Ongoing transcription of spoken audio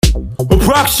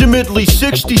Approximately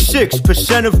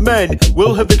 66% of men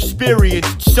will have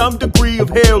experienced some degree of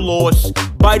hair loss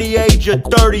by the age of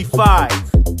 35.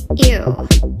 Ew.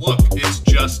 Look, it's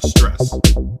just stress.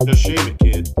 Just shave it,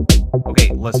 kid.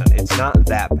 Okay, listen, it's not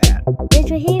that bad. Did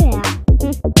you hear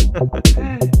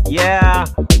that? Yeah,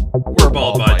 We're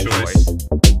bald by choice.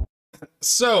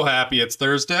 So happy it's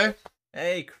Thursday.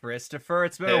 Hey, Christopher,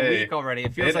 it's been Hey. a week already.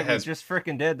 It feels It like has- we just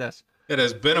freaking did this. It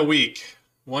has been a week.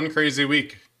 One crazy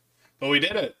week. But we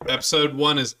did it. Episode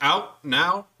 1 is out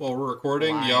now while we're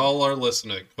recording. Live. Y'all are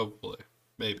listening, hopefully.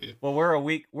 Maybe. Well, we're a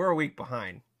week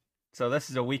behind. So this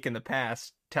is a week in the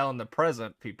past telling the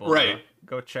present people Right. to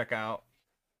go check out.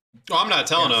 Well, I'm not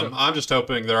telling Yeah, them. I'm just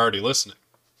hoping they're already listening.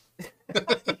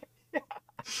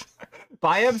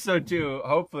 By episode 2,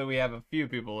 hopefully we have a few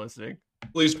people listening.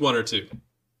 At least one or two.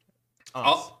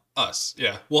 Us. Us,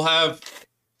 yeah. We'll have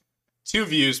 2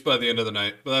 views by the end of the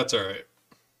night, but that's all right.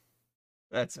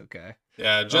 That's okay.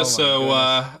 Yeah, just Oh my so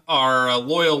goodness. our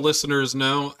loyal listeners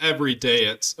know, every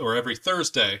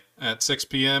Thursday at 6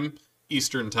 p.m.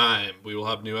 Eastern Time, we will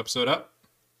have a new episode up.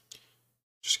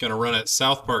 Just gonna run it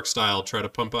South Park style, try to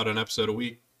pump out an episode a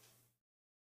week.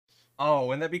 Oh,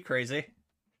 wouldn't that be crazy?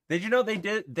 Did you know they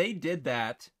did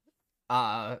that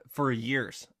for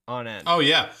years on end? Oh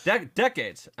yeah,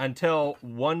 Decades until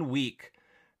 1 week,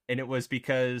 and it was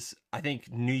because I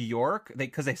think New York,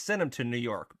 because they sent them to New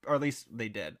York, or at least they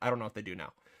did. I don't know if they do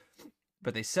now,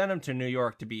 but they sent them to New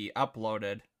York to be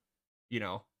uploaded,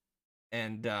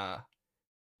 and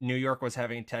New York was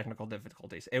having technical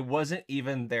difficulties. It wasn't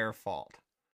even their fault,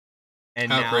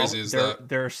 and How now crazy is that?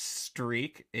 their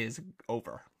streak is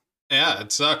over. yeah,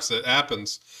 it sucks. It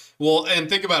happens. Well, and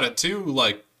think about it too.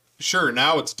 Like, sure,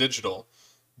 now it's digital,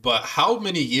 but how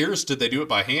many years did they do it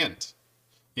by hand?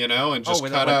 And just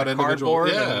with cut like, out the individual.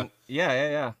 cardboard Yeah,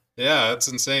 yeah. yeah, it's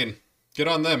insane. Good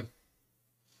on them.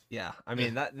 Yeah, I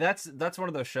mean that's one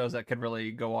of those shows that could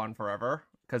really go on forever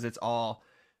because it's all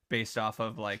based off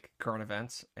of like current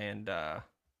events and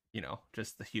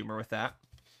just the humor with that.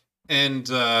 And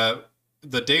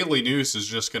the daily news is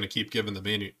just going to keep giving them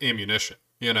ammunition,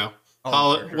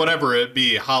 Oh, for sure. Whatever it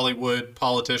be, Hollywood,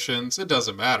 politicians, it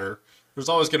doesn't matter. There's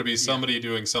always going to be somebody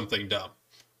doing something dumb,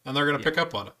 and they're going to pick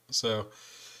up on it. So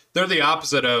they're the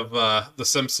opposite of The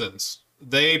Simpsons.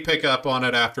 They pick up on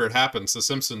it after it happens. The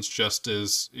Simpsons just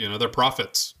is, they're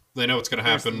prophets. They know what's going to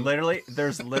happen.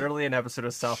 There's literally an episode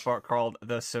of South Park called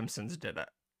 "The Simpsons Did It."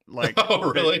 Like,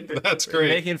 Oh, really? That's great.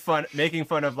 making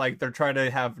fun of like they're trying to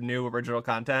have new original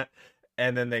content,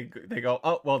 and then they go,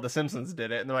 "Oh, well, The Simpsons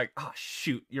did it," and they're like, "Oh,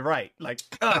 shoot, you're right." Like,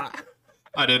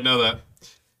 I didn't know that.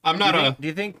 I'm not do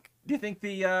you think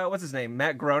the what's his name,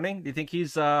 Matt Groening? Do you think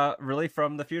he's really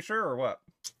from the future or what?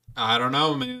 I don't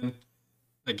know, man.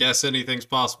 I guess anything's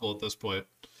possible at this point.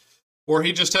 Or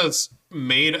he just has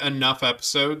made enough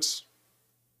episodes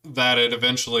that it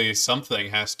eventually something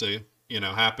has to,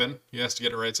 happen. He has to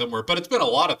get it right somewhere. But it's been a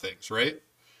lot of things, right?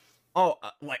 Oh,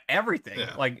 like everything.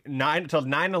 Yeah. Like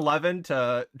 9/11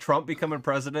 to Trump becoming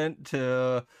president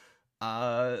to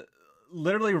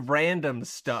literally random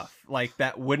stuff like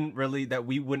that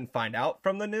we wouldn't find out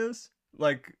from the news.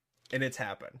 Like, and it's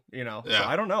happened, Yeah. So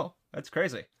I don't know. That's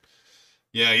crazy.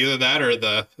 Yeah, either that or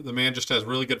the man just has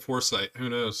really good foresight. Who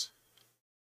knows?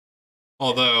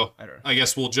 Although, I don't know. I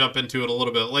guess we'll jump into it a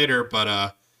little bit later,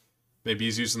 but maybe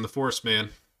he's using the Force, man.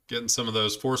 Getting some of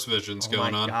those Force visions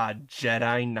going my on. God,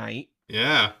 Jedi Knight,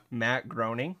 Yeah. Matt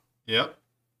Groening, Yep.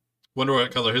 Wonder what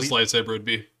color his lightsaber would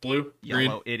be. Blue?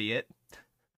 yellow Green? idiot.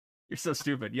 You're so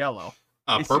stupid. Yellow.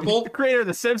 Purple? The creator of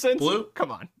The Simpsons? Blue?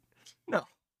 Come on. No.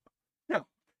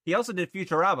 He also did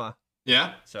Futurama.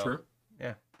 Yeah, So, true.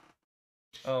 Yeah.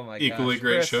 Oh my god. Equally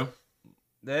great show.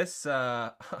 This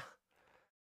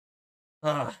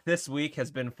this week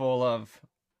has been full of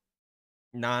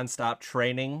nonstop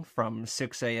training from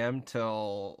 6 a.m.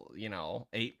 till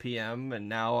 8 p.m. and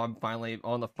now I'm finally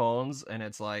on the phones and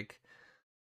it's like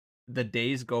the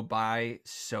days go by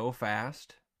so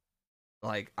fast.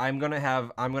 Like I'm gonna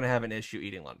have an issue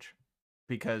eating lunch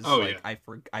because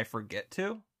I forget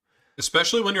to.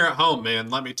 Especially when you're at home, man.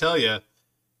 Let me tell you,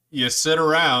 you sit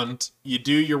around, you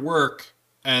do your work,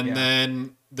 and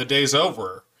then the day's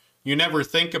over. You never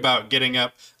think about getting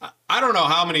up. I don't know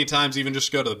how many times even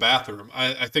just go to the bathroom.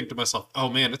 I think to myself, oh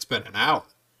man, it's been an hour.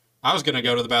 I was going to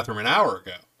go to the bathroom an hour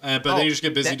ago. But then you just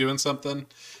get busy doing something.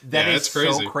 It's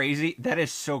crazy. So crazy. That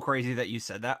is so crazy that you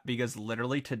said that because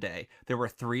literally today there were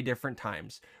 3 different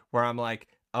times where I'm like,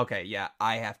 okay, yeah,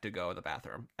 I have to go to the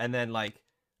bathroom. And then like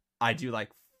I do like,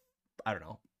 I don't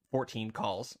know, 14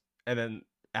 calls. And then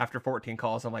after 14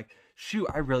 calls, I'm like, shoot,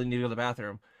 I really need to go to the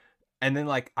bathroom. And then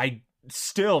like I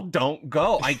still don't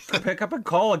go. I pick up and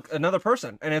call another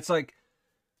person, and it's like,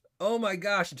 oh my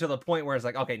gosh, until the point where it's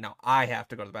like, okay, no, I have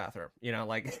to go to the bathroom. You know,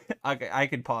 like, okay, I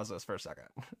can pause this for a second.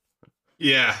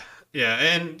 Yeah,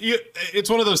 and it's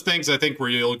one of those things I think where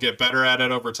you'll get better at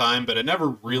it over time, but it never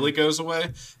really goes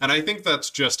away. And I think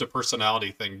that's just a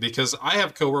personality thing, because I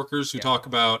have coworkers who talk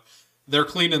about they're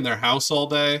cleaning their house all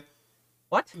day.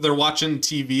 What? They're watching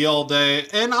TV all day,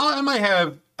 and I might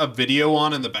have a video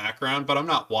on in the background, but I'm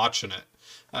not watching it.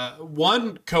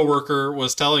 One coworker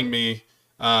was telling me,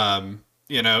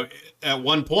 you know, at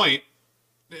one point,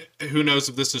 who knows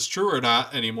if this is true or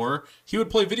not anymore, he would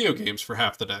play video games for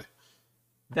half the day.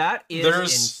 That is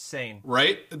insane.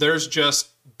 Right? There's just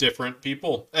different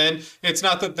people. And it's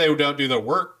not that they don't do their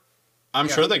work. I'm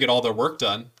sure they get all their work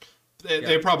done.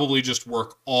 They probably just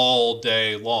work all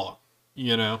day long,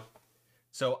 you know?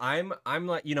 So I'm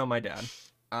like, you know, my dad.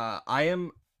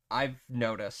 I've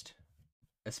noticed,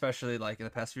 especially like in the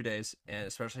past few days, and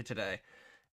especially today,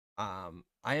 I'm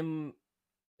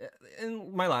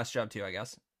in my last job too, I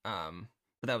guess.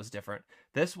 But that was different.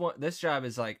 This job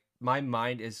is like, my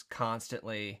mind is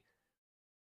constantly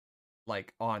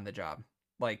like on the job.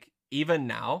 Like even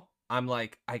now, I'm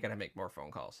like, I gotta make more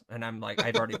phone calls, and I'm like,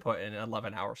 I've already put in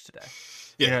 11 hours today.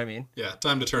 Yeah. You know what I mean? Yeah.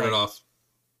 Time to turn it off.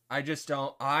 I just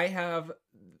don't. I have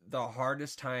the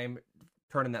hardest time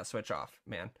turning that switch off,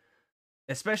 man.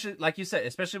 Especially like you said,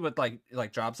 especially with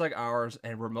like jobs like ours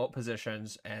and remote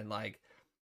positions, and like,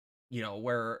 you know,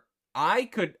 where I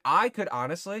could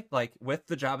honestly, like with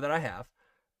the job that I have,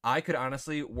 I could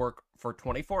honestly work for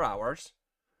 24 hours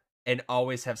and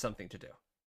always have something to do.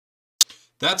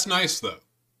 That's nice, though.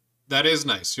 That is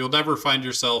nice. You'll never find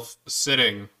yourself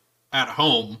sitting at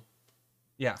home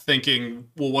thinking,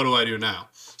 well, what do I do now?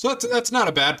 So that's not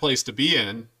a bad place to be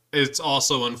in. It's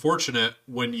also unfortunate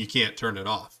when you can't turn it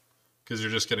off, because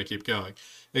you're just going to keep going.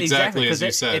 Exactly as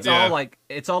you said.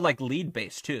 It's all like lead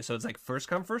based too. So it's like first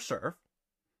come, first serve.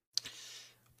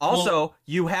 Also,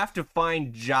 you have to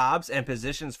find jobs and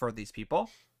positions for these people.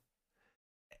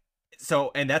 So,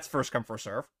 and that's first come, first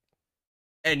serve.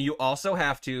 And you also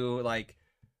have to like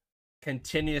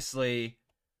continuously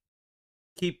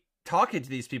keep talking to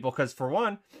these people, because for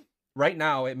one, right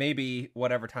now it may be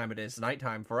whatever time it is,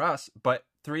 nighttime for us, but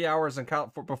 3 hours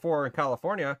before in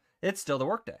California, it's still the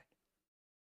workday.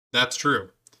 That's true.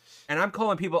 And I'm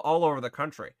calling people all over the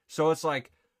country. So it's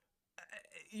like,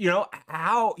 you know,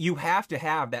 how you have to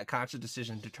have that conscious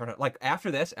decision to turn it. Like after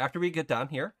this, after we get done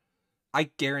here, I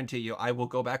guarantee you, I will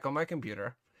go back on my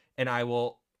computer and I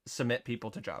will submit people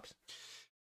to jobs.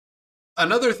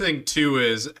 Another thing too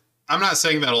is, I'm not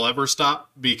saying that'll ever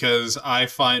stop, because I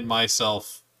find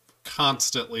myself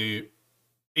constantly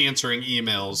answering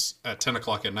emails at 10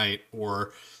 o'clock at night,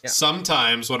 or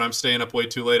sometimes when I'm staying up way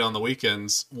too late on the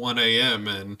weekends, 1 a.m.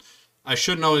 and I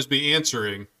shouldn't always be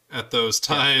answering at those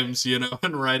times, you know,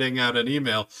 and writing out an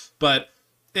email. But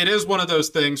it is one of those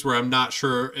things where I'm not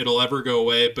sure it'll ever go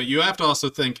away, but you have to also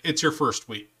think it's your first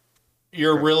week.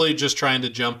 You're really just trying to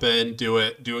jump in, do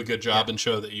a good job, and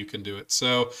show that you can do it.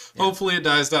 So hopefully it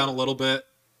dies down a little bit.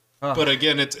 But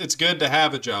again, it's good to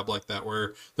have a job like that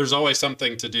where there's always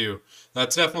something to do.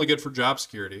 That's definitely good for job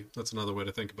security. That's another way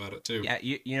to think about it too. Yeah,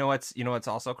 you know what's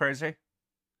also crazy?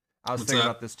 I was thinking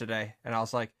about this today, and I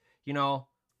was like, you know,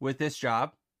 with this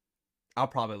job, I'll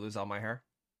probably lose all my hair.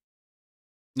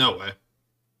 No way.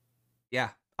 Yeah,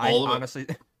 I honestly,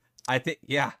 I think,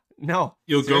 no.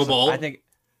 You'll go bald? I think,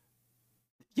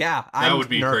 yeah. That would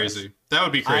be crazy. That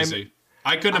would be crazy.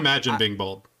 I couldn't imagine being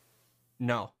bald.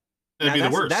 No. It'd be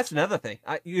the worst. That's another thing.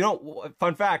 You know,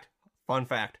 fun fact.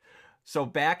 So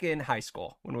back in high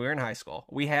school, when we were in high school,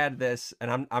 we had this,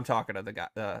 and I'm talking to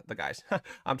the guys.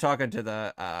 I'm talking to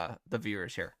the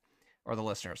viewers here, or the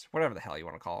listeners, whatever the hell you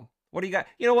want to call them. What do you got?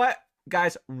 You know what,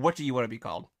 guys? What do you want to be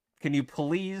called? Can you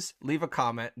please leave a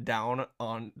comment down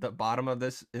on the bottom of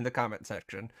this in the comment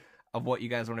section of what you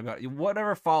guys want to be,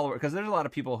 whatever follower, because there's a lot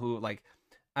of people who, like,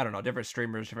 I don't know, different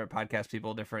streamers, different podcast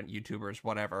people, different YouTubers,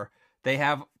 whatever. They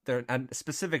have a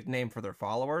specific name for their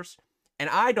followers, and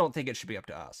I don't think it should be up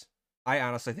to us. I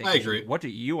honestly think I agree. What do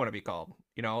you want to be called?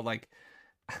 You know, like,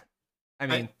 I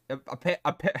mean,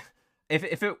 if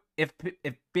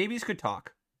babies could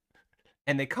talk,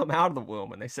 and they come out of the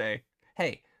womb and they say,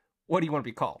 "Hey, what do you want to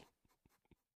be called?"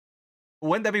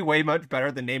 Wouldn't that be way much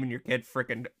better than naming your kid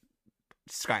frickin'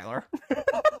 Skylar?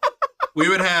 We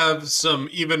would have some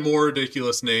even more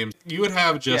ridiculous names. You would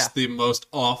have just the most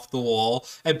off the wall.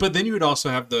 But then you would also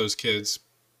have those kids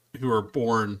who are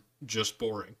born just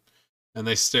boring. And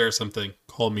they stare at something,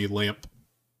 call me Lamp.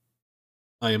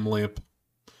 I am Lamp.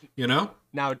 You know?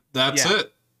 Now that's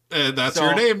it. And that's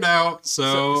your name now.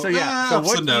 So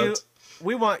what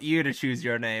we want you to choose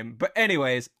your name. But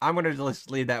anyways, I'm gonna just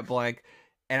leave that blank,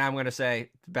 and I'm gonna say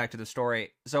back to the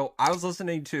story. So I was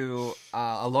listening to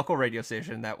a local radio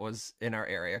station that was in our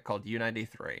area called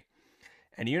U93,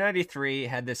 and U93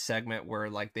 had this segment where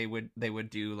like they would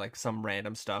do like some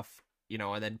random stuff, you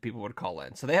know, and then people would call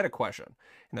in. So they had a question,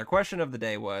 and their question of the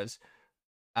day was,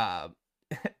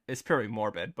 it's pretty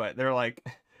morbid, but they're like,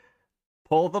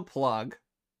 pull the plug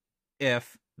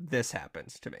if this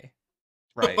happens to me.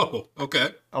 Right. Oh, okay.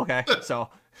 Okay. So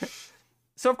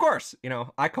of course, you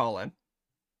know, I call in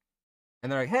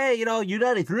and they're like, hey, you know,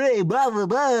 U93, blah, blah,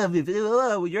 blah. If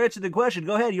you're answering the question,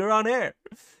 go ahead. You're on air.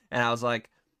 And I was like,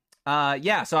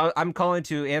 yeah, so I'm calling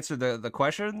to answer the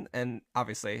question. And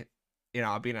obviously, you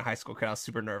know, being a high school kid, I was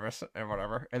super nervous and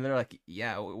whatever. And they're like,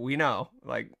 yeah, we know.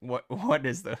 Like,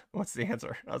 what's the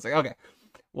answer? I was like, okay.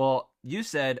 Well, you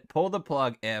said pull the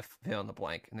plug if fill in the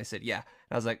blank. And they said, yeah. And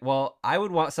I was like, well, I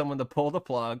would want someone to pull the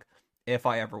plug if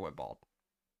I ever went bald.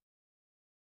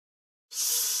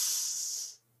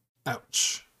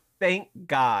 Ouch. Thank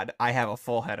God I have a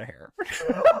full head of hair.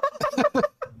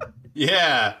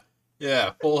 Yeah.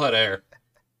 Yeah, full head of hair.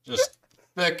 Just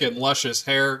thick and luscious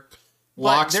hair.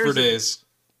 Locks for days.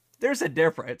 There's a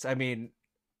difference. I mean,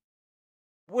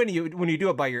 when you do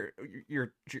it by your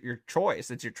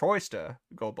choice, it's your choice to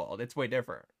go bald. It's way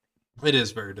different. It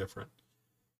is very different.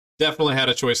 Definitely had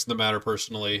a choice in the matter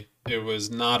personally. It was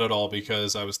not at all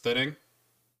because I was thinning.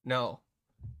 No.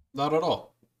 Not at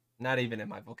all. Not even in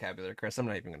my vocabulary, Chris. I'm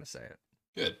not even going to say it.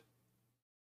 Good.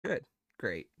 Good.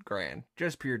 Great. Grand.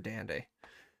 Just pure dandy.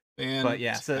 Fantastic. But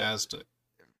yeah, so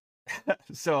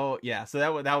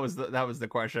that was the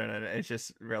question, and it's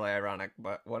just really ironic,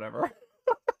 but whatever.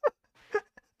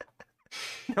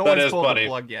 No that one's is pulled funny. the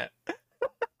plug yet.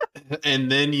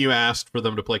 And then you asked for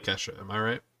them to play Kesha, am I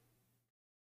right?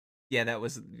 Yeah, that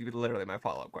was literally my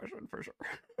follow-up question for sure.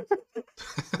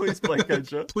 Please play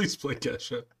Kesha. Please play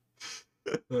Kesha.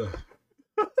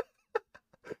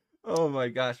 Oh my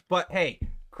gosh. But hey,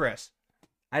 Chris,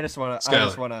 I just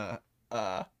wanna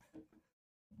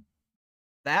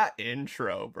that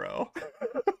intro, bro.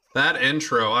 That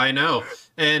intro, I know.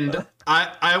 And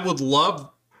I would love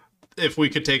if we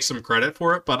could take some credit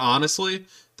for it, but honestly,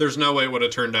 there's no way it would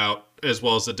have turned out as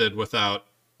well as it did without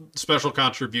special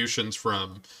contributions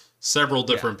from several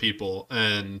different people.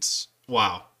 And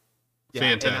wow,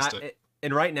 fantastic.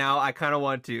 And right now, I kind of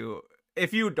want to,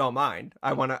 if you don't mind,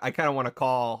 I kind of want to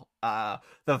call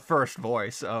the first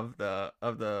voice of the.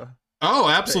 Oh,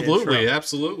 absolutely,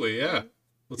 absolutely, yeah.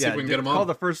 Let's see if we can get him on. Call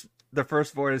the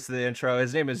first voice of the intro.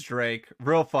 His name is Drake.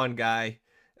 Real fun guy.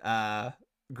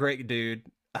 Great dude.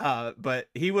 But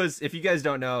he was, if you guys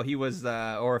don't know, he was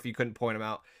or if you couldn't point him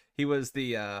out, he was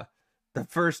the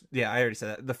first, yeah, I already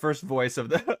said that, the first voice of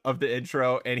the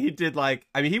intro, and he did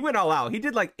he went all out. He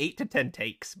did 8 to 10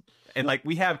 takes, and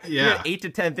we had 8 to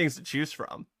 10 things to choose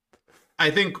from. I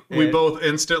think we both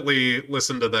instantly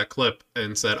listened to that clip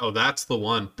and said, "Oh, that's the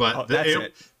one." But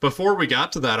before we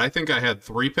got to that, I think I had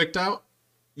 3 picked out.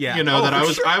 Yeah, you know, that I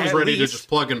was ready to just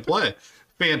plug and play.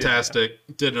 Fantastic,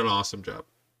 did an awesome job.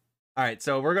 All right,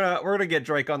 so we're gonna get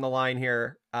Drake on the line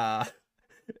here,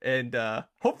 and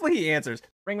hopefully he answers.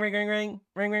 Ring ring ring ring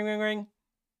ring ring ring ring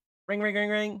ring ring ring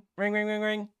ring ring ring ring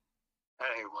ring.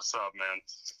 Hey, what's up, man?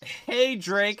 Hey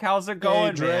Drake, how's it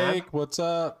going, hey, Drake, man? what's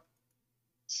up?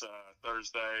 It's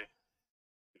Thursday.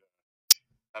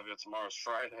 Tomorrow's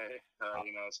Friday.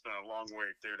 It's been a long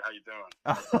week, dude. How you doing?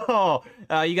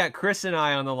 Oh, you got Chris and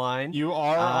I on the line. You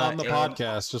are on the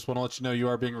podcast. Just want to let you know you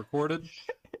are being recorded.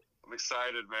 I'm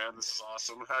excited, man. This is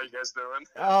awesome. How you guys doing?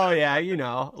 Oh yeah,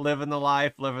 living the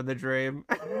life, living the dream.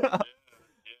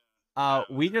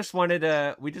 We just wanted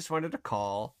to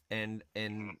call and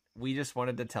we just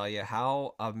wanted to tell you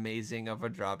how amazing of a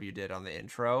job you did on the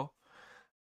intro.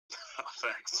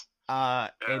 Thanks.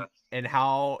 And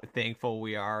how thankful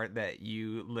we are that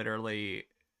you literally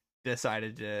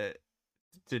decided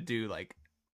to do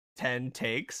 10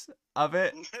 takes of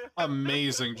it.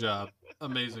 Amazing job.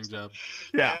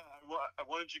 Yeah. I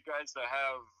wanted you guys to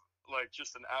have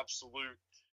just an absolute,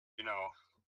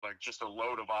 just a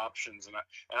load of options, and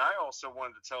I also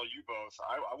wanted to tell you both.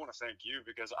 I want to thank you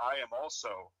because I am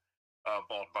also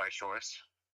bald by choice.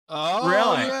 Oh,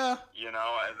 really? Yeah.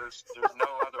 There's no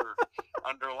other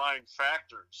underlying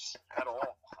factors at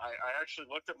all. I actually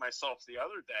looked at myself the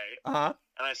other day, and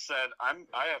I said,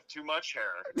 I have too much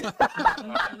hair.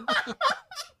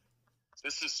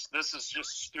 This is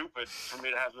just stupid for me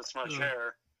to have this much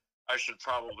hair. I should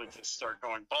probably just start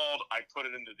going bald. I put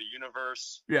it into the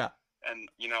universe. Yeah. And,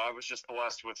 I was just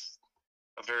blessed with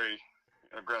a very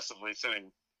aggressively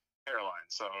thinning hairline.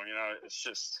 So, it's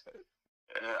just,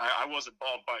 I wasn't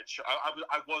bald by choice.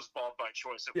 I was bald by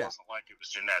choice. It wasn't like it was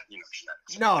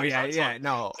genetics. No, yeah,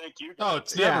 no. Thank you. Oh,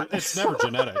 it's never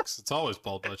genetics. It's always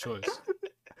bald by choice.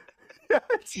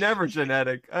 It's never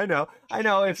genetic. I know.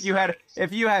 If you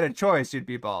had a choice, you'd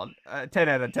be bald. 10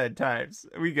 out of 10 times.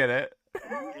 We get it.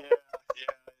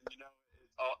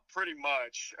 Pretty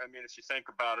much. I mean, if you think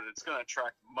about it, it's going to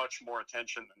attract much more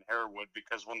attention than hair would,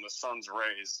 because when the sun's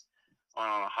rays on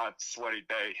a hot, sweaty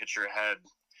day hit your head,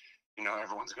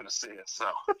 everyone's going to see it. So,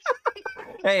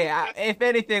 hey, if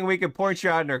anything, we could point you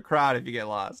out in our crowd if you get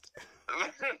lost.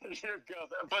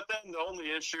 But then the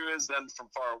only issue is then from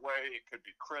far away, it could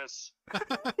be Chris,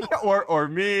 or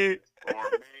me,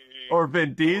 or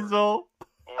Vin Diesel,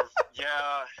 or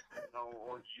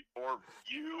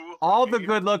you. All the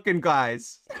good-looking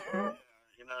guys.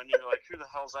 And you're like, who the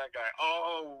hell's that guy?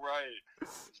 Oh, right.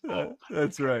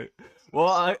 That's right.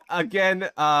 Well, again,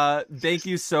 thank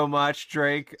you so much,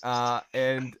 Drake.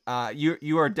 And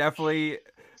you are definitely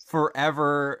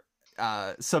forever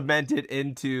cemented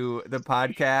into the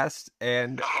podcast.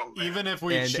 And even if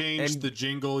we change the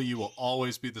jingle, you will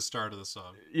always be the start of the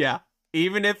song. Yeah.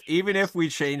 Even if we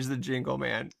change the jingle,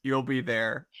 man, you'll be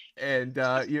there. And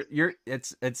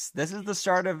this is the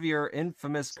start of your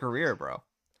infamous career, bro.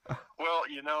 Well,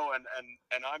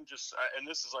 and I'm just, and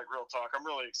this is like real talk. I'm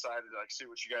really excited to see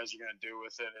what you guys are going to do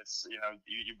with it. It's,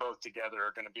 you both together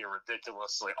are going to be a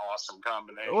ridiculously awesome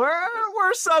combination.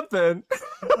 We're something.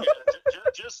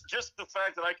 just the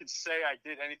fact that I can say I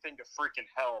did anything to freaking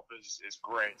help is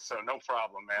great. So no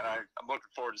problem, man. I'm looking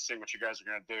forward to seeing what you guys are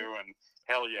going to do, and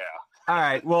hell yeah. All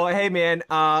right. Well, hey, man,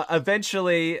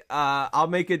 eventually I'll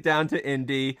make it down to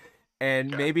Indy.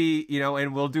 And maybe,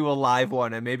 and we'll do a live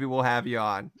one, and maybe we'll have you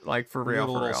on, like, for real,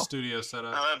 a little studio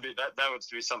setup. No, that would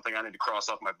be something I need to cross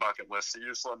off my bucket list. So you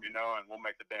just let me know, and we'll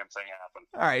make the damn thing happen.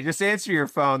 All right, just answer your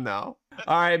phone, though.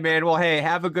 All right, man. Well, hey,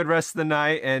 have a good rest of the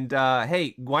night. And,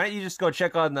 hey, why don't you just go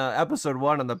check on the episode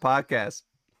 1 on the podcast?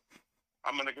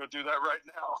 I'm going to go do that right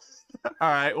now. All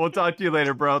right, we'll talk to you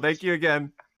later, bro. Thank you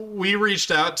again. We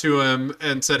reached out to him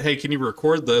and said, hey, can you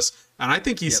record this? And I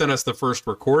think he sent us the first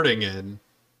recording in...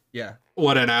 Yeah.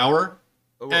 What, an hour?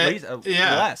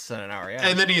 Less than an hour, yeah.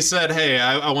 And then he said, hey,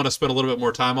 I want to spend a little bit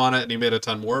more time on it, and he made a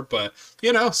ton more. But,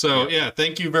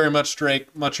 thank you very much,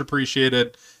 Drake. Much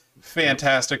appreciated.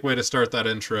 Fantastic way to start that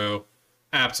intro.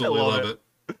 Absolutely love it.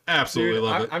 Absolutely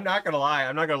love it. I'm not going to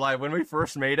lie. When we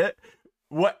first made it,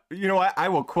 I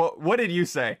will quote, what did you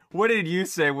say? What did you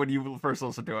say when you first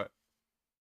listened to it?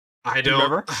 I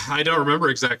don't remember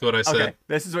exactly what I said. Okay,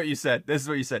 this is what you said.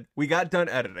 We got done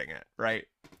editing it, right?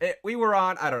 We were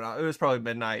on, I don't know, it was probably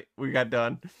midnight. We got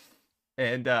done.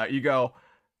 And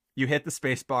you hit the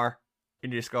space bar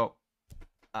and you just go,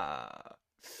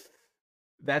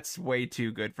 that's way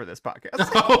too good for this podcast.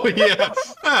 Oh, yeah.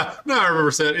 No, I remember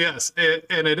saying, yes.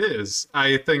 And it is.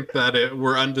 I think that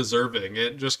we're undeserving.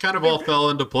 It just kind of all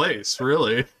fell into place,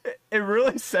 really. It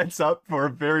really sets up for a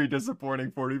very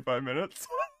disappointing 45 minutes.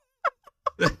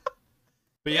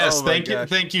 But yes, thank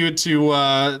you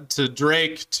to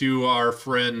Drake, to our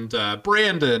friend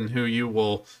Brandon, who you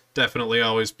will definitely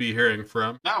always be hearing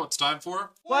from. Now it's time for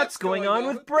What's Going On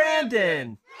with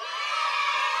Brandon?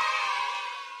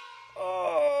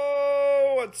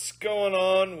 Oh, what's going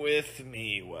on with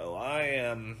me? Well, I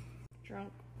am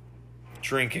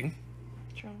drinking.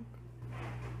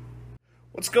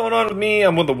 What's going on with me?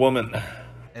 I'm with a woman.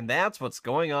 And that's what's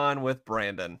going on with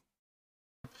Brandon.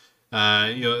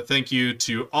 Thank you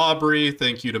to Aubrey,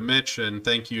 thank you to Mitch, and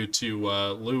thank you to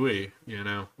Louis.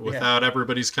 Without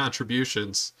everybody's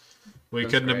contributions, we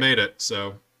couldn't have made it.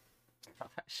 So,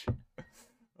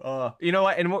 you know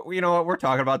what? And you know what? We're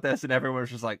talking about this, and everyone's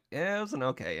just like, "Yeah, it was an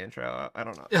okay intro." I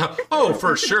don't know. Yeah. Oh,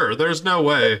 for sure. There's no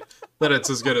way that it's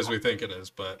as good as we think it is,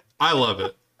 but I love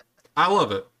it. I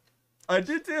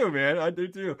do too, man. I do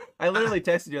too. I literally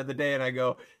texted you the other day, and I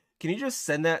go, can you just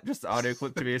send that audio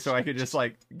clip to me so I could just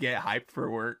get hyped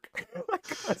for work?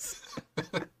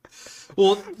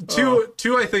 Well,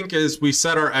 two, I think is we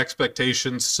set our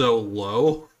expectations so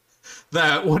low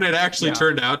that when it actually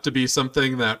turned out to be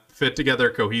something that fit together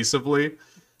cohesively,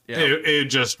 it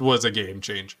just was a game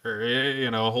changer.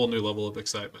 A whole new level of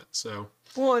excitement. So,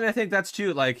 well, and I think that's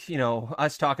too,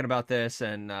 us talking about this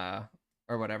and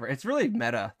or whatever. It's really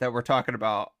meta that we're talking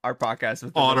about our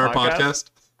podcast on our podcast.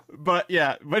 But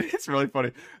it's really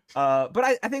funny. But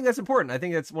I think that's important. I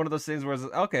think it's one of those things where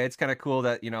it's kind of cool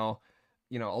that,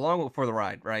 along for the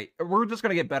ride, right? We're just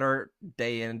going to get better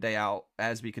day in and day out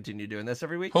as we continue doing this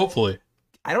every week. Hopefully.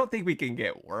 I don't think we can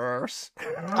get worse.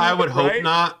 I would hope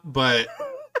not, but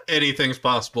anything's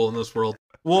possible in this world.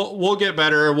 we'll get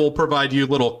better. We'll provide you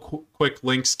little quick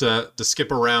links to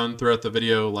skip around throughout the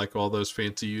video, like all those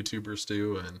fancy YouTubers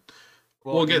do, and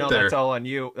we'll get there. That's all on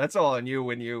you. That's all on you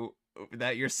when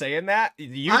you're saying that.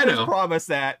 You I just know. promised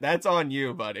that. That's on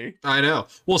you, buddy. I know.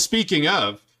 Well, speaking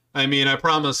of, I mean, I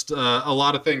promised a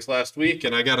lot of things last week,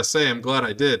 and I gotta say, I'm glad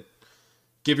I did.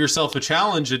 Give yourself a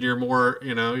challenge, and you're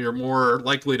more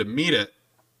likely to meet it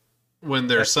when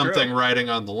there's That's something true. riding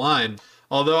on the line.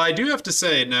 Although I do have to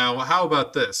say now, how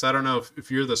about this? I don't know if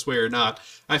you're this way or not.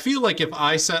 I feel like if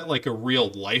I set like a real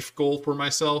life goal for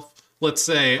myself, let's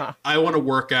say I want to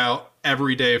work out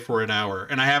every day for an hour,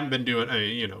 and I haven't been doing, I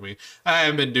mean, you know me, I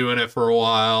haven't been doing it for a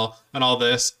while and all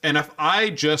this. And if I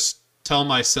just tell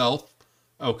myself,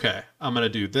 okay, I'm going to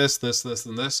do this, this, this,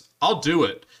 and this, I'll do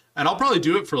it. And I'll probably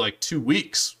do it for like 2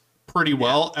 weeks pretty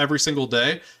well every single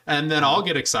day. And then I'll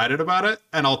get excited about it,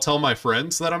 and I'll tell my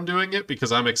friends that I'm doing it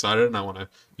because I'm excited and I want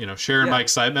to, share my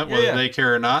excitement, whether they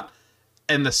care or not.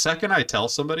 And the second I tell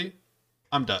somebody,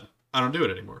 I'm done. I don't do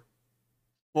it anymore.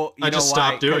 Well, I just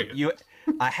stopped doing it.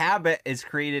 A habit is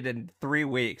created in 3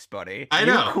 weeks, buddy. I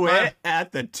know. You quit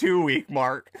at the 2-week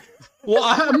mark. Well,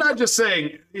 I'm not just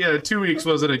saying, 2 weeks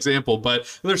was an example,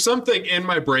 but there's something in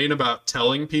my brain about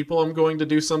telling people I'm going to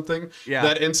do something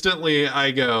that instantly I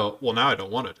go, well, now I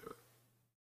don't want to do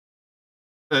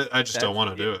it. I just don't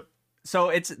want to do it. So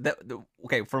it's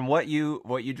okay. From what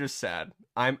you just said,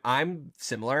 I'm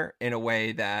similar in a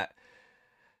way that.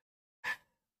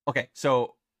 Okay,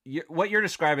 so what you're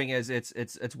describing is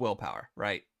it's willpower,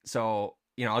 right? So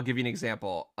I'll give you an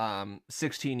example.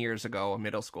 16 years ago in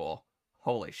middle school.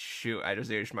 Holy shoot! I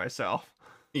just aged myself.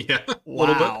 Yeah, a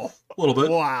Wow. little bit.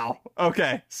 Wow.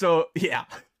 Okay, so yeah,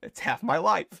 it's half my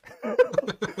life.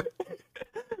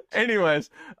 Anyways,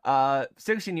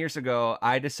 16 years ago,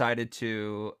 I decided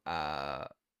to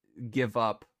give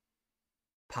up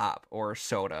pop or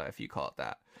soda, if you call it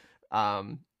that.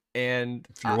 And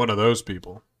If you're one of those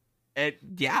people, at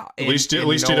least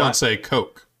you don't say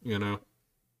Coke.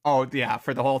 Oh yeah,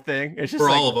 for the whole thing. It's just For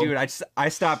like, all of them. dude, I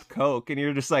stopped Coke, and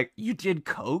you're just like, you did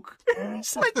Coke?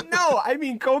 It's like, no, I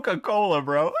mean Coca-Cola,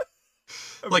 bro.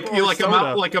 Like Or you like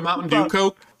soda. a Mountain Dew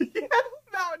Coke. Yeah,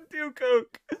 Mountain Dew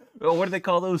Coke. Well, what do they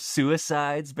call those?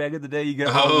 Suicides back in the day. You get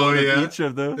Oh, one of yeah. each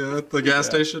of them. Yeah, at the gas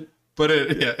station. But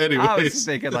anyways. I was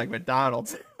thinking like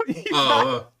McDonald's.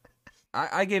 Oh,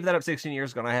 I gave that up 16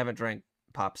 years ago, and I haven't drank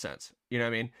pop since. You know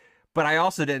what I mean? But I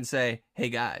also didn't say, hey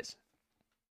guys,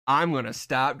 I'm gonna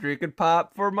stop drinking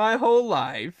pop for my whole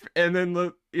life. And then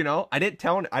I I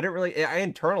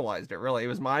internalized it. Really, it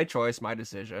was my choice, my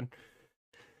decision.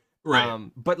 right.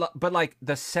 But like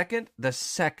the second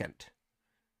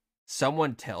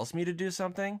someone tells me to do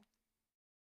something,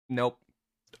 nope.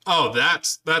 Oh,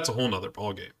 that's a whole nother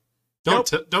ballgame.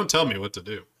 Don't tell me what to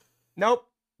do. Nope.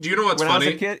 Do you know what's When funny? I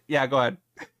was a kid, yeah, go ahead.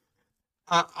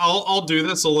 I'll do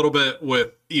this a little bit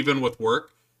with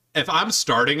work. If I'm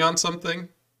starting on something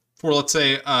for, let's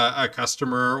say, a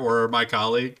customer or my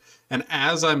colleague, and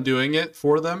as I'm doing it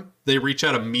for them, they reach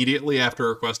out immediately after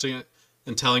requesting it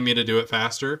and telling me to do it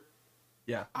faster.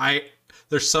 Yeah.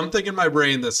 There's something in my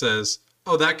brain that says,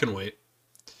 "Oh, that can wait."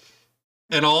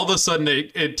 And all of a sudden,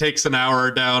 it takes an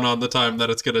hour down on the time that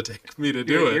it's going to take me to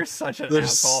do Dude, it. you're such an There's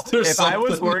asshole. There's If I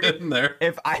was something working in there.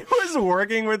 If I was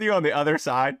working with you on the other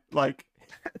side, like,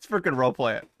 let's freaking role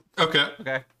play it. Okay.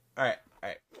 Okay. All right.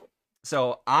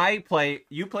 So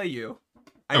you play you.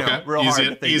 I know, Okay. real hard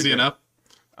to think Easy of it. enough.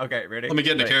 Okay, ready? Let me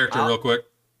get into character real quick.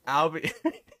 I'll be.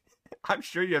 I'm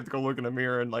sure you have to go look in the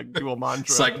mirror and like do a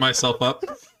mantra. Psych myself up.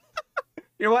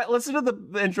 You know what? Listen to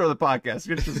the intro of the podcast.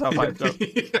 Get yourself hyped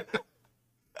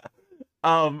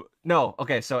up. No.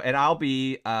 Okay. So, and I'll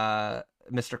be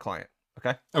Mr. Client.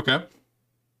 Okay. Okay.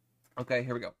 Okay.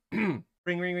 Here we go. Ring,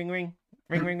 ring, ring, ring,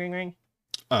 ring, ring, ring, ring.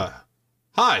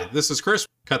 Hi, this is Chris.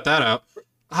 Cut that out.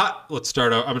 Hi, let's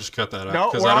start out. I'm just cut that out. No,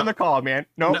 'cause we're I on don't- the call, man.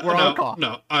 No, we're on the call.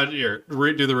 No, here,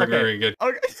 do the ring Okay. ring again.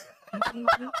 Okay.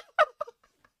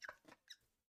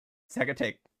 Second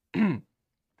take. Ring,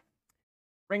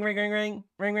 ring, ring, ring,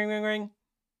 ring, ring, ring, ring.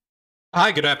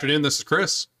 Hi, good afternoon. This is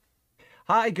Chris.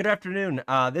 Hi, good afternoon.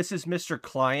 This is Mr.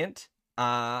 Client.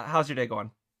 How's your day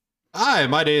going? Hi,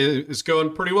 my day is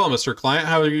going pretty well, Mr. Client.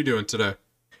 How are you doing today?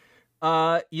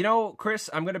 Chris,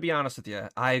 I'm gonna be honest with you.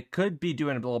 I could be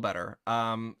doing a little better.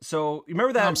 So you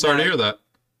remember that? I'm sorry to hear that.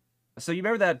 So you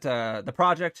remember that the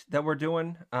project that we're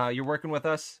doing? You're working with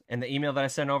us, and the email that I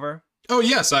sent over. Oh,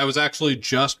 yes, I was actually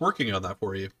just working on that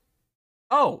for you.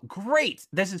 Oh, great!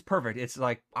 This is perfect. It's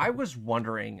like I was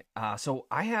wondering. So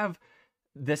I have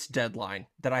this deadline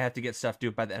that I have to get stuff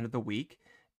due by the end of the week.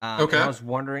 Okay. And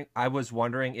I was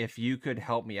wondering if you could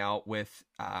help me out with,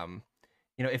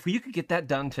 if you could get that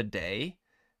done today.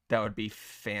 that would be Oh,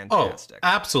 fantastic.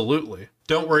 absolutely.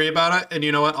 Don't worry about it. And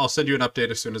you know what? I'll send you an update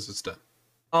as soon as it's done.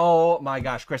 Oh my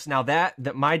gosh, Chris! Now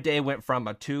that my day went from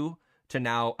a 2 to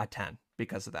now a 10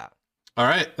 because of that. All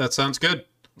right. That sounds good.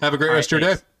 Have a great All rest right, of your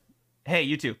day. thanks. Hey,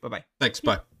 you too. Bye bye. Thanks.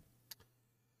 Bye.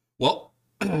 Well,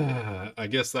 I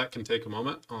guess that can take a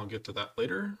moment. I'll get to that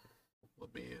later.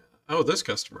 Let me. Oh, this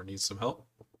customer needs some help.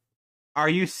 Are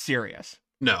you serious?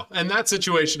 No. In that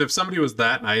situation, if somebody was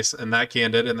that nice and that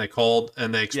candid and they called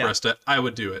and they expressed it, I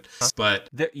would do it. But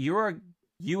You're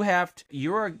Have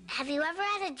you ever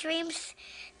had a dream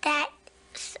that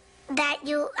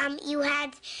you want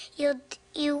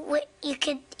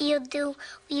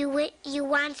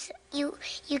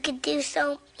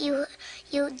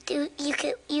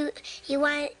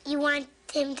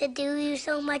him to do you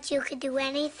so much you could do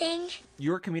anything?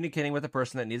 you're communicating with a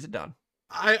person that needs it done.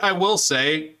 I will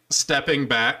say, stepping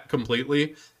back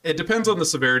completely, it depends on the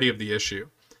severity of the issue.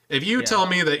 If you tell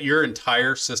me that your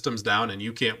entire system's down and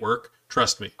you can't work,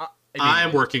 trust me.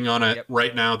 I'm working on it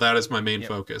right now. That is my main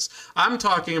focus. I'm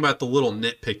talking about the little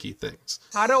nitpicky things.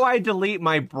 How do I delete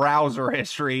my browser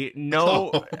history?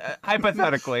 No,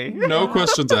 hypothetically. No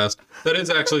questions asked. That is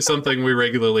actually something we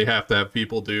regularly have to have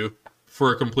people do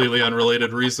for completely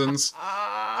unrelated reasons.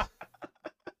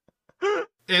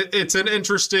 It's an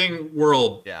interesting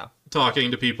world. Yeah.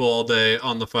 Talking to people all day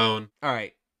on the phone. All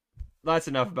right. That's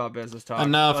enough about business talk.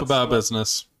 Enough about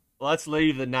business. Let's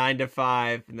leave the 9 to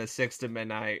 5 and the 6 to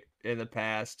midnight in the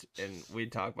past, and we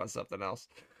talk about something else.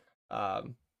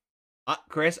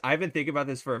 Chris, I've been thinking about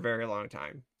this for a very long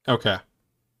time. Okay.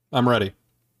 I'm ready.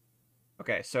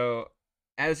 Okay, so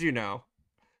as you know,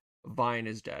 Vine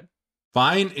is dead.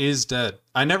 Vine is dead.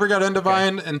 I never got into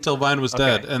Vine until Vine was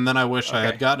dead, and then I wish I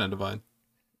had gotten into Vine.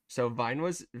 So Vine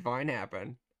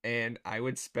happened, and I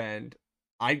would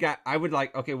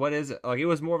like, okay, what is it? Like, it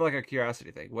was more of like a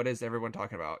curiosity thing. What is everyone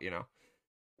talking about, you know?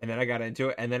 And then I got into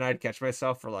it, and then I'd catch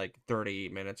myself for like 30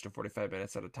 minutes to 45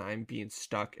 minutes at a time being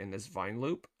stuck in this Vine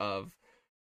loop of,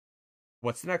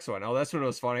 what's the next one? Oh, this one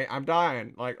was funny. I'm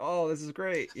dying. Like, oh, this is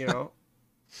great, you know?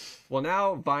 Well,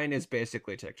 now Vine is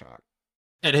basically TikTok.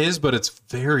 It is, but it's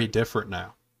very different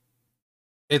now.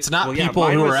 It's not people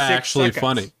Vine who was are 6 actually seconds.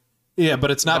 funny. Yeah,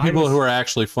 but it's not Vine people was- who are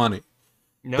actually funny.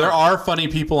 No. There are funny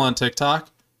people on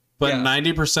TikTok, but Yeah.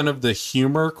 90% of the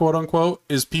humor, quote unquote,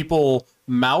 is people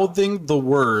mouthing the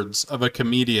words of a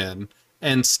comedian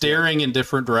and staring in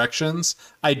different directions.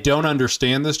 I don't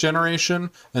understand this generation,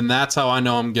 and that's how I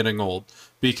know I'm getting old,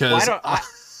 because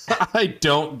I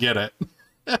don't get it.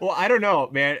 Well, I don't know,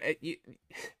 man.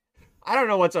 I don't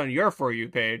know what's on your For You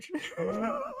page.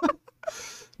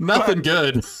 Nothing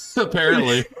good,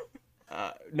 apparently.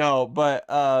 No, but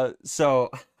so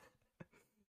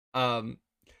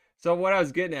what I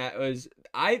was getting at was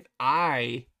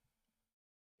I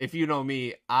if you know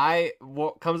me,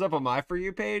 what comes up on my For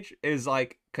You page is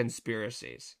like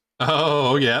conspiracies.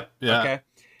 Oh, yeah. Okay.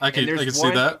 I can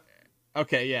see that.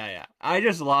 Okay, yeah. I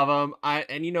just love them.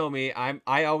 And you know me,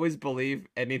 I always believe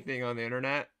anything on the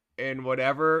internet, and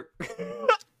whatever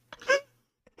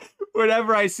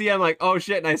I see, I'm like, oh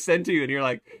shit, and I send to you, and you're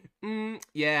like,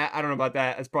 yeah, I don't know about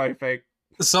that. It's probably fake.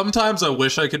 Sometimes I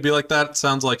wish I could be like that. It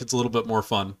sounds like it's a little bit more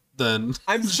fun than...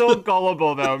 I'm so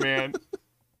gullible though, man.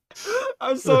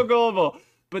 I'm so gullible.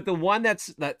 But the one that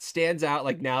stands out,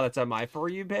 like now that's on my For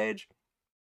You page,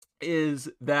 is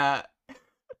that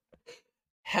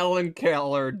Helen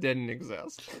Keller didn't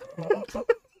exist.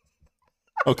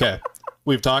 Okay.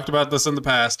 We've talked about this in the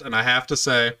past, and I have to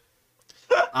say,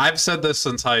 I've said this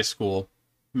since high school,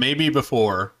 maybe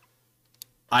before.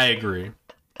 I agree.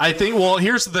 I think, well,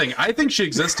 here's the thing. I think she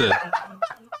existed.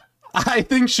 I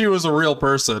think she was a real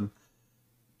person.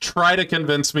 Try to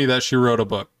convince me that she wrote a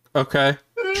book, okay?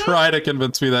 Try to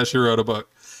convince me that she wrote a book,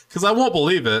 because I won't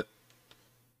believe it.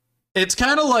 It's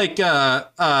kind of like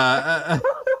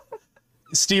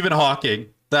Stephen Hawking.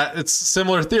 That it's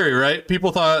similar theory, right?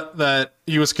 People thought that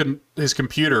his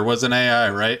computer was an AI,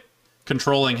 right?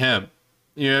 Controlling him.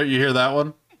 You hear that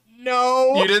one?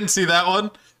 No. You didn't see that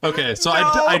one? Okay, so No.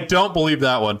 I don't believe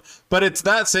that one. But it's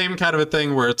that same kind of a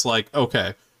thing where it's like,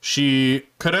 okay, she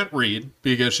couldn't read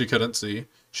because she couldn't see.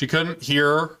 She couldn't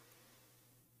hear.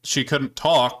 She couldn't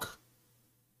talk.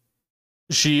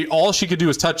 All she could do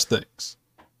is touch things.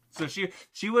 So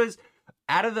she was,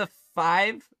 out of the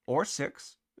 5 or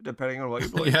 6, depending on what you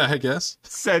believe, Yeah, I guess.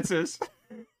 senses,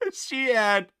 she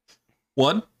had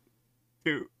One?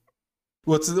 2.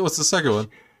 What's the second one?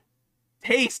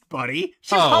 Taste, buddy.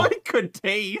 She Oh. probably could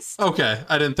taste Okay,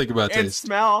 I didn't think about and taste.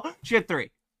 smell. She had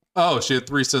 3. Oh, she had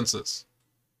 3 senses.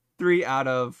 3 out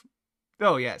of.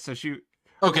 Oh yeah. So she.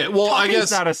 Okay, well, I Talking's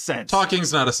guess not a sense.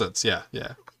 talking's not a sense. Yeah.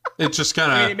 It just I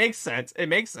mean, kind it makes sense. It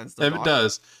makes sense. To of, it talk.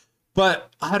 does. But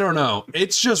I don't know.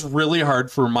 It's just really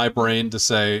hard for my brain to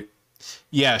say,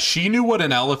 yeah, she knew what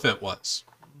an elephant was.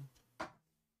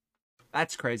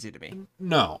 That's crazy to me.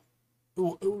 No.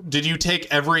 Did you take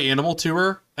every animal to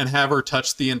her and have her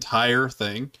touch the entire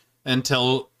thing and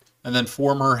then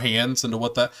form her hands into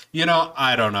what that?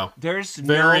 I don't know. There's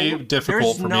Very no,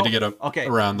 difficult there's for me to get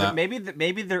around that.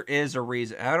 Maybe there is a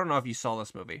reason. I don't know if you saw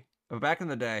this movie, but back in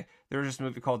the day, there was this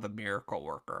movie called The Miracle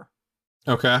Worker.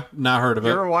 Okay, not heard of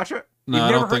You it. ever watch it? No, You've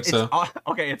I never don't think so.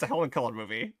 Okay, it's a Helen Keller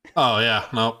movie. Oh yeah,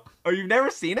 nope. Oh, you've never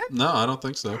seen it? No, I don't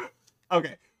think so.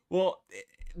 Okay, well,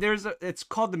 it's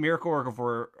called The Miracle Worker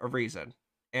for a reason,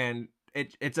 and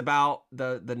it's about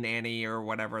the nanny or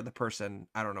whatever, the person.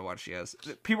 I don't know what she is.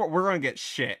 We're gonna get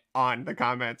shit on the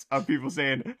comments of people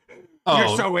saying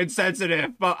you're so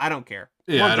insensitive, but I don't care.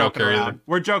 Yeah, I don't care around. either.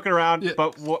 We're joking around, Yeah.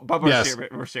 but we're, Yes.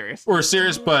 we're serious. We're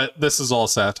serious, but this is all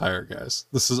satire, guys.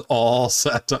 This is all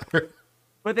satire.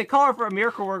 But they call her for a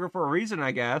miracle worker for a reason,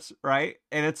 I guess, right?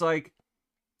 And it's like,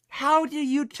 how do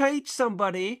you teach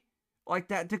somebody like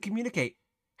that to communicate?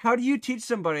 How do you teach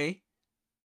somebody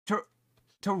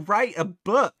to write a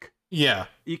book? Yeah,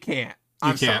 You can't. You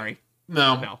I'm can't. sorry.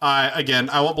 no. I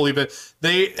won't believe it.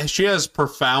 She has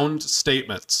profound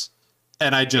statements,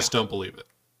 and I just don't believe it.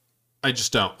 I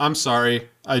just don't. I'm sorry.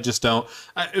 I just don't.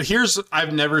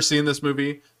 I've never seen this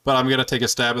movie, but I'm gonna take a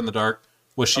stab in the dark.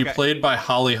 Was she Okay. played by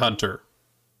Holly Hunter?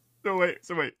 So wait.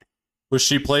 Was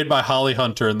she played by Holly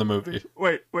Hunter in the movie?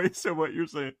 Wait. So what you're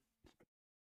saying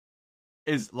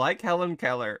is, like Helen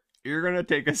Keller, you're gonna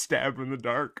take a stab in the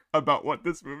dark about what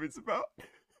this movie's about?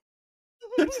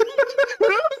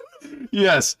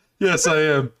 Yes, I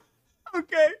am.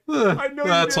 Okay. I know you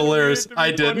That's didn't mean hilarious. it to be I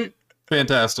funny. didn't.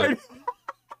 Fantastic.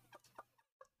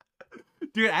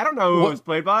 Dude, I don't know who it was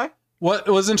played by. What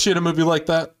wasn't she in a movie like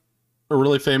that? A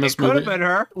really famous It could movie have been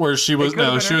her. where she was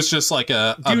could've been she her. was just like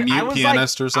a Dude, I mute was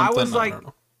pianist like- or something. I was like- don't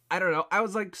know. I don't know. I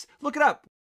was like, look it up.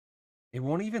 It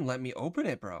won't even let me open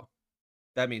it, bro.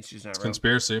 That means she's not real.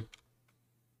 Conspiracy.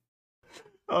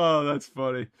 Oh, that's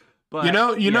funny. But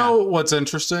You yeah. know what's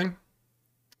interesting?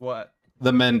 What?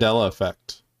 The Mandela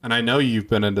effect, and I know you've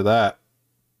been into that.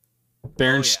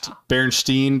 Bernstein,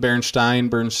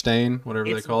 whatever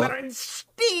they It's call it.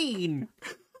 Bernstein.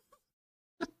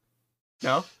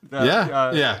 No.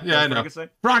 Yeah, I know. Frankenstein?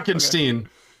 Frankenstein.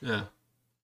 Yeah.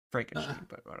 Frankenstein,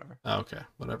 but whatever. Oh, okay,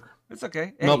 whatever. It's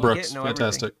okay. Mel you Brooks, can't know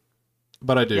fantastic. everything.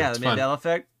 But I do. Yeah, it's the fun. Mandela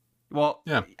effect. Well,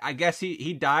 Yeah. I guess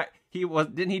he died.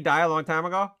 Didn't he die a long time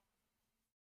ago?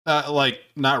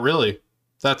 Not really.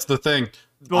 That's the thing.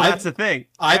 Well, I- that's the thing.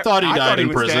 I thought he died in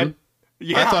was prison. dead.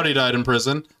 Yeah. I thought he died in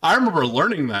prison. I remember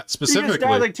learning that He specifically. just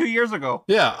died like 2 years ago.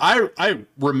 Yeah, I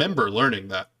remember learning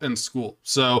that in school.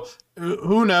 So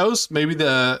who knows? Maybe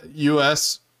the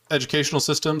U.S. educational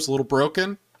system's a little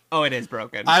broken. Oh, it is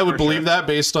broken. I would for believe sure. that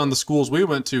based on the schools we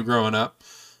went to growing up.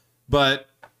 But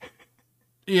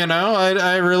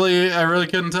I really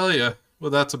couldn't tell you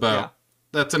what that's about. Yeah.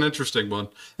 That's an interesting one.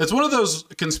 It's one of those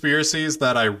conspiracies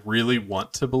that I really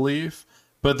want to believe,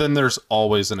 but then there's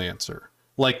always an answer.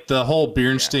 Like the whole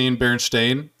Bernstein,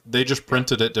 they just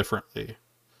printed it differently.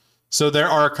 So there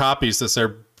are copies that say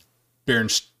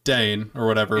Bernstein or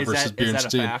whatever Is versus that a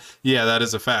Bernstein. fact? Yeah, that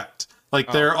is a fact.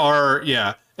 Like there are,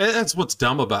 that's what's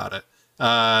dumb about it.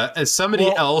 As somebody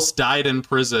else died in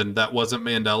prison that wasn't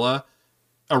Mandela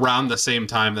around the same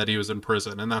time that he was in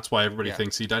prison, and that's why everybody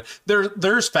thinks he died.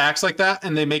 There's facts like that,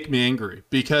 and they make me angry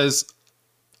because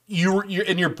you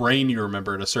in your brain you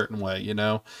remember it a certain way,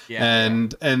 Yeah.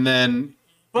 and then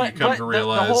you come to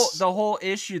realize the whole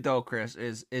issue though, Chris,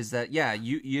 is that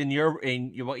you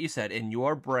in what you said in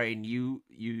your brain you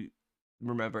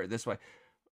remember it this way,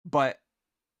 but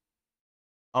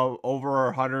over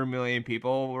 100 million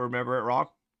people remember it wrong.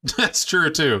 that's true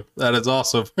too. That is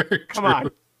also very Come true.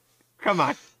 on. Come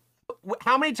on.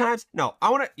 How many times? No, I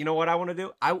want to. You know what I want to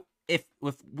do? If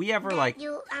we ever like.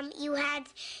 You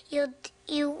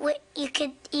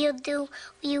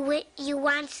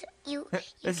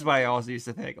This is what I always used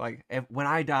to think. Like, when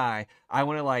I die, I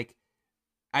want to like.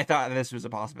 I thought this was a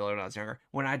possibility when I was younger.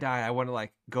 When I die, I want to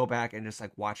like go back and just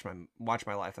like watch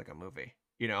my life like a movie.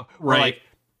 Right.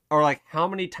 Or like how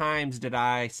many times did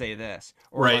I say this?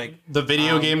 Or Right. like The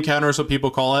video game counter is what people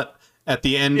call it. At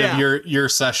the end of your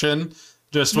session,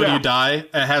 just when Yeah. you die,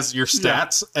 it has your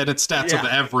stats and it's stats of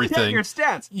everything. Yeah, your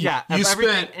stats. Yeah, you of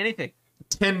everything, spent- anything.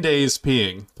 10 days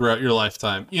peeing throughout your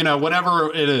lifetime.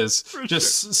 Whatever it is.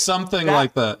 Just something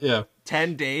like that. Yeah.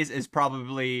 10 days is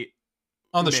probably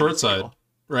On the short side, minuscule.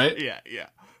 right? Yeah.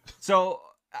 So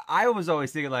I was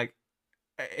always thinking like,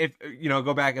 if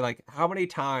go back and like, how many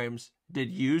times did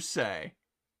you say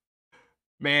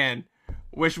man,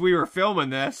 wish we were filming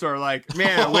this, or like,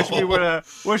 man, wish we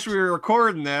were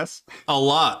recording this. A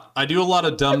lot. I do a lot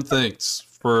of dumb things.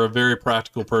 For a very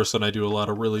practical person, I do a lot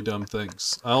of really dumb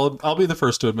things. I'll be the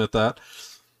first to admit that.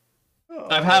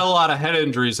 I've had a lot of head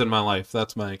injuries in my life.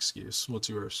 That's my excuse. What's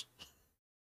yours?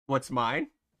 What's mine?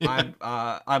 Yeah.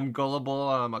 I'm gullible.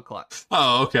 I'm a klutz.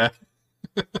 Oh, okay.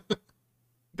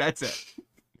 That's it.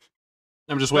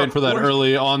 I'm just waiting for that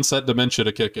early onset dementia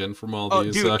to kick in from all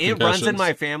these dude, it concussions. runs in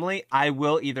my family. I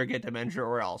will either get dementia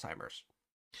or Alzheimer's.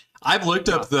 I've looked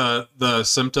up the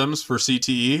symptoms for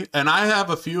CTE, and I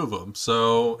have a few of them,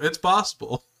 so it's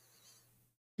possible.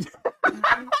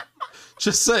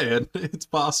 Just saying, it's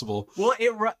possible. Well,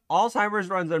 Alzheimer's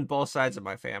runs on both sides of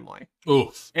my family.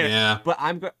 Oof. Yeah. But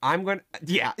I'm going.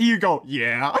 Yeah, you go.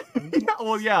 Yeah.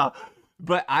 Well, yeah.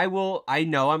 But I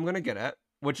know I'm gonna get it,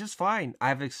 which is fine.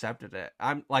 I've accepted it.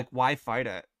 I'm like, why fight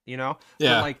it? You know?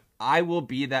 Yeah. But, like, I will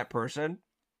be that person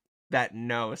that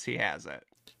knows he has it.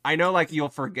 I know, like, you'll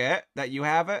forget that you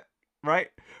have it, right?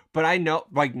 But I know,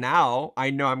 like, now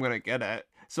I know I'm gonna get it.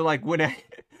 So, like, when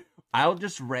I'll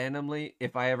just randomly,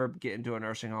 if I ever get into a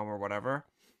nursing home or whatever,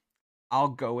 I'll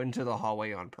go into the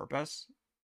hallway on purpose.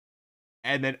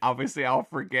 And then obviously I'll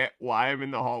forget why I'm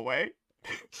in the hallway.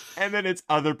 And then it's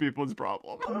other people's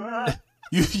problem.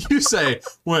 You say,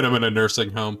 when I'm in a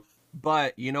nursing home.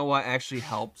 But you know what actually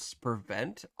helps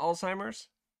prevent Alzheimer's?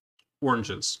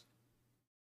 Oranges.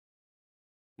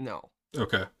 No.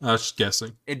 Okay. I was just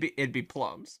guessing. It'd be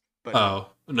plums. But Oh,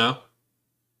 no?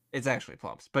 it's actually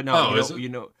plums. But no, Oh, is it? you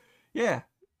know, yeah.